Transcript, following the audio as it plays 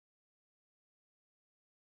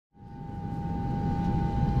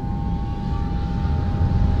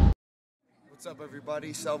What's up,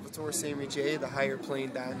 everybody? Salvatore Sammy J, the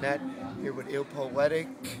higherplane.net, here with ILL Poetic.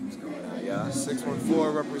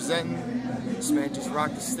 614 representing. This man just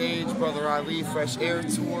rocked the stage. Brother Ali, Fresh Air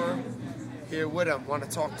Tour. Here with him. Want to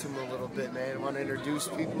talk to him a little bit, man. Want to introduce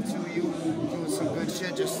people to you. Doing some good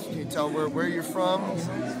shit. Just can you tell where you're from?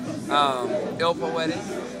 ILL Poetic.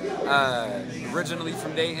 Originally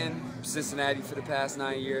from Dayton, Cincinnati for the past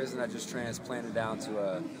 9 years, and I just transplanted down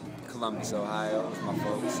to Columbus, Ohio with my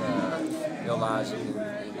folks, Illogic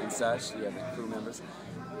and such. Yeah, the crew members.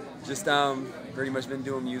 Just pretty much been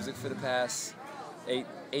doing music for the past eight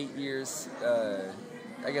years.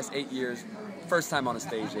 I guess 8 years. First time on a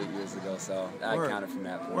stage 8 years ago, so I counted from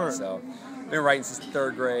that point. So been writing since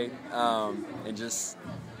third grade, and just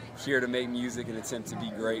here to make music and attempt to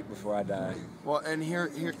be great before I die. Well, and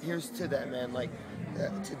here's to that, man. Like,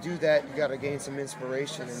 to do that, you gotta gain some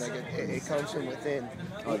inspiration, and like it comes from within.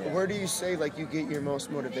 Oh, yeah. Where do you say like you get your most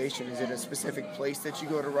motivation? Is it a specific place that you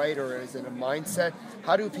go to write, or is it a mindset?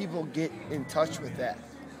 How do people get in touch with that?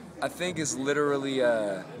 I think it's literally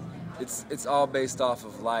it's all based off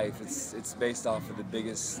of life. It's based off of the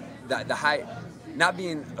biggest, the high, not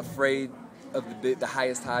being afraid of the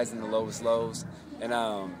highest highs and the lowest lows, and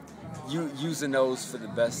you using those for the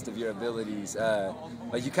best of your abilities.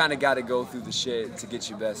 Like, you kind of got to go through the shit to get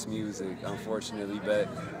your best music, unfortunately, but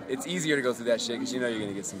it's easier to go through that shit because you know you're going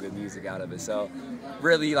to get some good music out of it. So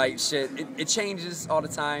really, like, shit, it changes all the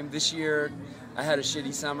time. This year, I had a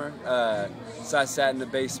shitty summer, so I sat in the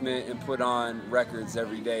basement and put on records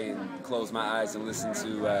every day and closed my eyes and listened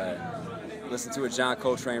to a John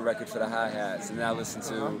Coltrane record for the hi-hats, and then I listened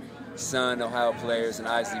to Sun, Ohio Players, and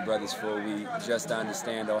Isley Brothers for a week just to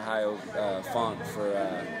understand Ohio funk for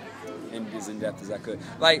as in depth as I could.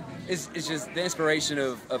 Like, it's just the inspiration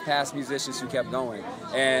of past musicians who kept going,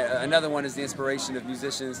 and another one is the inspiration of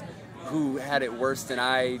musicians who had it worse than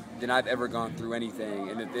I've ever gone through anything.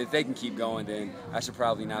 And if they can keep going, then I should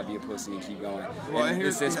probably not be a pussy and keep going. Well, and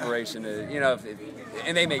it's inspiration to, you know,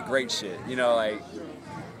 and they make great shit, you know, like,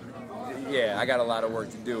 yeah, I got a lot of work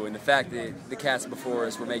to do, and the fact that the cats before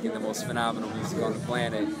us were making the most phenomenal music on the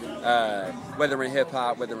planet, whether in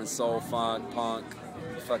hip-hop, whether in soul, funk, punk,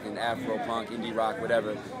 fucking Afro punk, indie rock,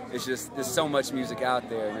 whatever, it's just, there's so much music out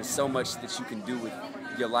there, and there's so much that you can do with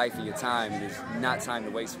your life and your time, and there's not time to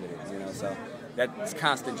waste with it, you know, so that's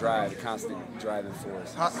constant drive, constant driving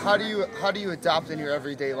force. How do you adopt in your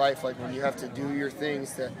everyday life, like when you have to do your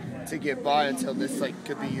things to get by until this like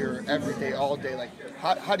could be your everyday all day? Like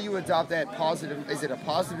how do you adopt that positive? Is it a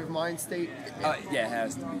positive mind state? Yeah, it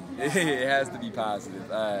has to be. It has to be positive.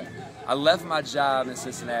 I left my job in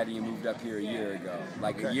Cincinnati and moved up here a year ago.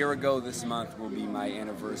 Like a year ago this month will be my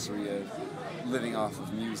anniversary of living off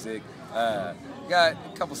of music. Got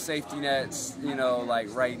a couple safety nets, you know,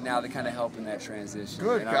 like right now, they're kind of helping that transition.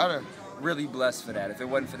 Good, got it. Really blessed for that. If it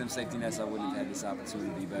wasn't for them safety nets, I wouldn't have had this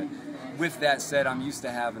opportunity. But with that said, I'm used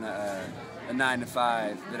to having a 9 to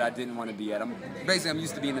 5 that I didn't want to be at. I'm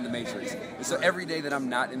used to being in the Matrix. And so every day that I'm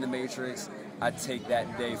not in the Matrix, I take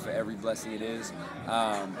that day for every blessing it is.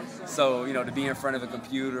 So, you know, to be in front of a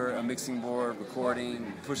computer, a mixing board,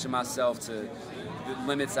 recording, pushing myself to the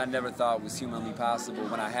limits I never thought was humanly possible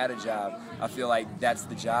when I had a job, I feel like that's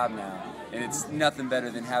the job now. And it's nothing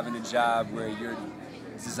better than having a job where you're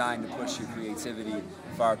designed to push your creativity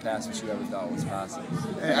far past what you ever thought was possible.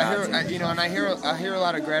 I hear a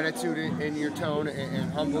lot of gratitude in your tone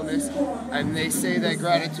and humbleness, and they say that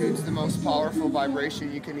gratitude's the most powerful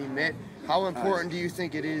vibration you can emit. How important do you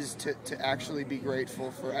think it is to actually be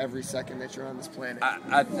grateful for every second that you're on this planet?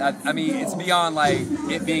 I mean, it's beyond like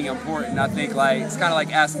it being important. I think like it's kind of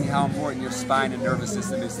like asking how important your spine and nervous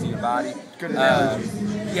system is to your body. Good analogy.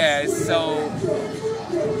 Yeah, so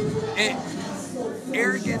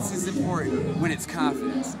arrogance is important when it's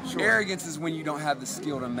confidence. Sure. Arrogance is when you don't have the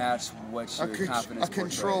skill to match what your confidence portrays. A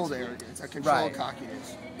controlled arrogance, a controlled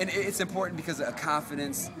cockiness. And it's important because a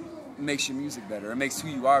confidence makes your music better. It makes who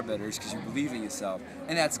you are better. It's because you believe in yourself,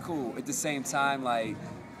 and that's cool. At the same time, like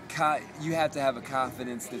you have to have a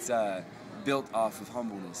confidence that's built off of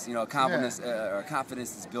humbleness. You know, confidence or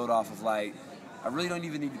confidence is built off of like, I really don't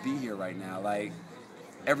even need to be here right now. Like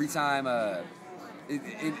every time,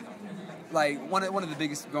 like one of the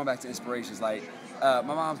biggest, going back to inspirations, like my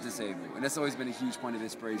mom's disabled, and that's always been a huge point of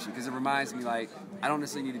inspiration because it reminds me like I don't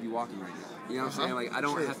necessarily need to be walking right now. You know what I'm saying? Like I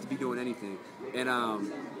don't have to be doing anything, and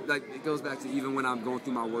like it goes back to even when I'm going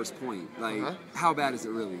through my worst point. Like how bad is it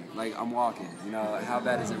really? Like I'm walking. You know, how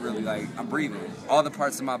bad is it really? Like I'm breathing. All the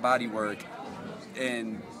parts of my body work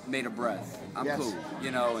and made a breath. I'm cool.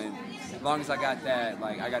 You know, and as long as I got that,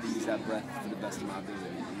 like I got to use that breath for the best of my ability.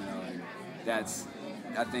 You know, and that's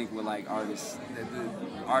I think with like artists,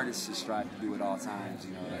 the artists should strive to do at all times.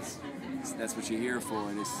 You know, that's what you're here for,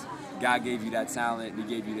 and it's God gave you that talent, and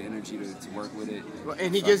He gave you the energy to work with it. Well,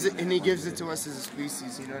 and He gives it to us as a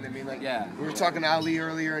species. You know what I mean? Like, yeah, we were talking to Ali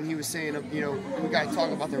earlier, and he was saying, you know, we got to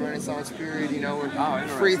talk about the Renaissance period. You know, and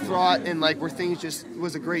free thought, and like where things just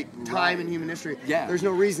was a great time in human history. Yeah, there's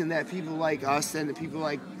no reason that people like us and the people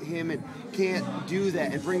like him and can't do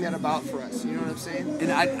that and bring that about for us. You know what I'm saying?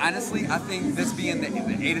 And honestly, I think this being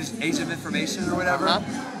the age of information or whatever,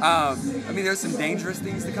 I mean, there's some dangerous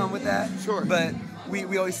things to come with that. Sure. But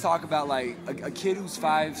we always talk about like a kid who's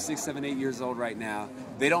 5, 6, 7, 8 years old right now,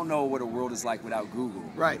 they don't know what a world is like without Google.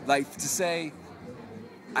 Right. Like to say,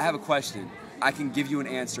 I have a question, I can give you an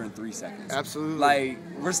answer in 3 seconds. Absolutely. Like,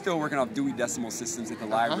 we're still working off Dewey Decimal Systems at the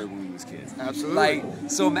library when we was kids. Absolutely. Like,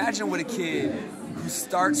 so imagine what a kid who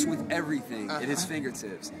starts with everything at his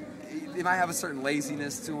fingertips. They might have a certain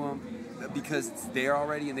laziness to them because it's there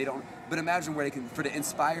already and they don't. But imagine where they can, for the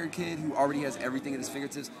inspired kid who already has everything at his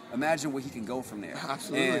fingertips, imagine where he can go from there.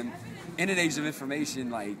 Absolutely. And in an age of information,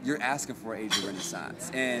 like, you're asking for an age of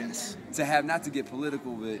renaissance. And to have, not to get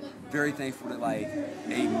political, but very thankful that like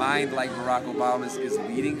a mind like Barack Obama is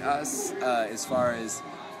leading us as far as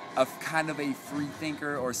a kind of a free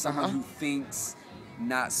thinker or someone who thinks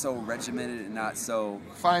not so regimented and not so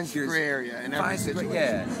finds the gray area in every situation.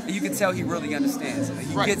 Yeah, and you can tell he really understands it.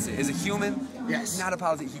 He gets it as a human. Yes, not a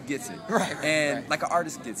politician. He gets it. And like an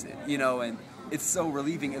artist gets it, you know. And it's so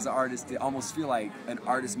relieving as an artist to almost feel like an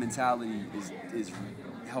artist mentality is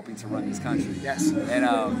helping to run this country. Yes.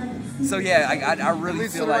 And so yeah, I really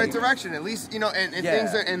feel like the right direction. At least, you know, and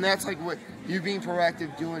things are, and that's like what you being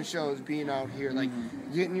proactive, doing shows, being out here, like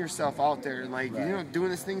getting yourself out there, and like you know, doing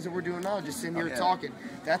these things that we're doing now, just sitting here talking.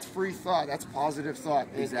 That's free thought. That's positive thought,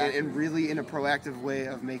 and really in a proactive way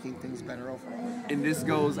of making things better overall. And this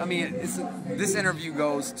goes. I mean, this interview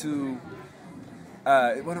goes to.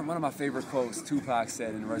 One of my favorite quotes Tupac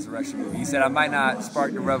said in the Resurrection movie. He said, "I might not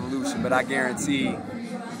spark the revolution, but I guarantee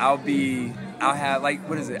I'll have, like,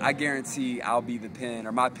 what is it? I guarantee I'll be the pen,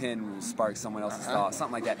 or my pen will spark someone else's thought,"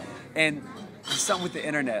 something like that. And something with the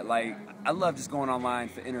internet, like, I love just going online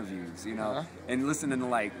for interviews, you know, and listening to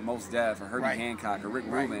like Mos Def or Herbie Hancock or Rick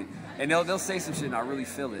Rubin, and they'll say some shit and I really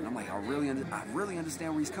feel it, and I'm like, I really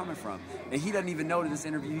understand where he's coming from, and he doesn't even know that this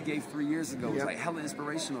interview he gave 3 years ago was like hella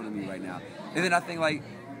inspirational to me right now. And then I think like,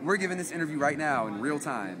 we're giving this interview right now in real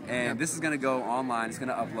time, and this is gonna go online. It's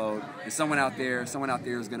gonna upload, and someone out there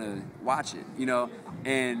is gonna watch it, you know,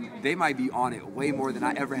 and they might be on it way more than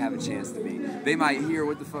I ever have a chance to be. They might hear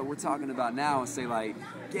what the fuck we're talking about now and say like,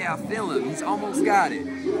 yeah, I feel him. He's almost got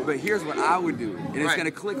it, but here's what I would do, and it's gonna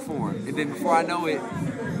click for him. And then before I know it,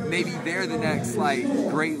 maybe they're the next like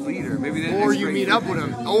great leader. Maybe they're or you meet up with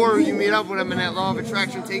them, and that law of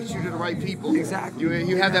attraction takes you to the right people. Exactly.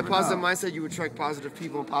 You have that positive mindset. You attract positive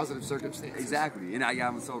people and positive circumstances. Exactly. And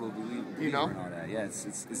I'm a total believer. You know. In all that. Yeah,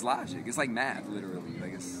 it's logic. It's like math, literally.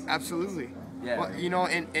 Like it's absolutely. Yeah. Well, you know,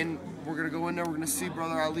 and we're gonna go in there. We're gonna see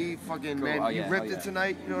Brother Ali. Fucking cool. Man, you ripped it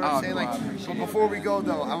tonight. You know what I'm saying? Like, but before we go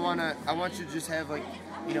though, I want you to just have like,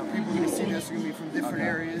 you know, people are gonna see this. Are gonna be from different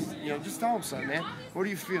areas. You know, just tell them something, man. What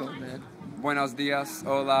do you feel, man? Buenos dias,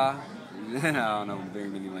 hola. I don't know very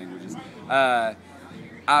many languages.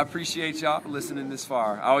 I appreciate y'all listening this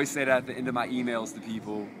far. I always say that at the end of my emails to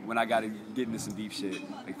people when I got to get into some deep shit.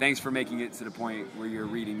 Like, thanks for making it to the point where you're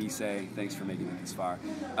reading me say, thanks for making it this far.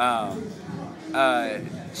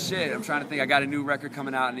 Shit, I'm trying to think. I got a new record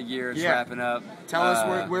coming out in a year. It's wrapping up. Tell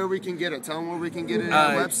us where we can get it. Tell them where we can get it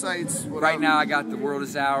on websites. Right now, I got The World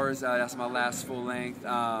Is Ours. That's my last full length.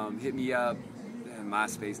 Hit me up.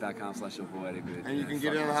 MySpace.com/ILL Poetic. And you can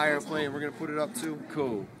get it on a higher plane. We're going to put it up too.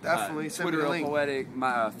 Cool. Definitely. Twitter, ILL Poetic.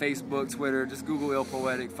 My Facebook, Twitter. Just Google ILL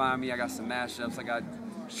Poetic. Find me. I got some mashups. I got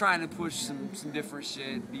trying to push some different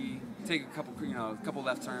shit. Take a couple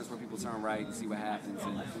left turns where people turn right and see what happens.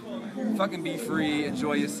 And fucking be free.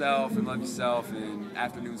 Enjoy yourself and love yourself. And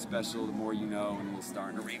afternoon special, the more you know, and we'll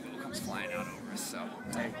start. And the rainbow comes flying out over us. So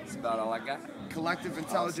hey, that's about all I got. Collective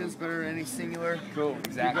intelligence better than any singular. Cool,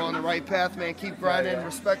 exactly. Keep on the right path, man. Keep grinding.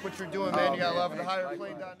 Respect what you're doing, man. You got love at the higher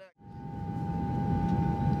plane.net.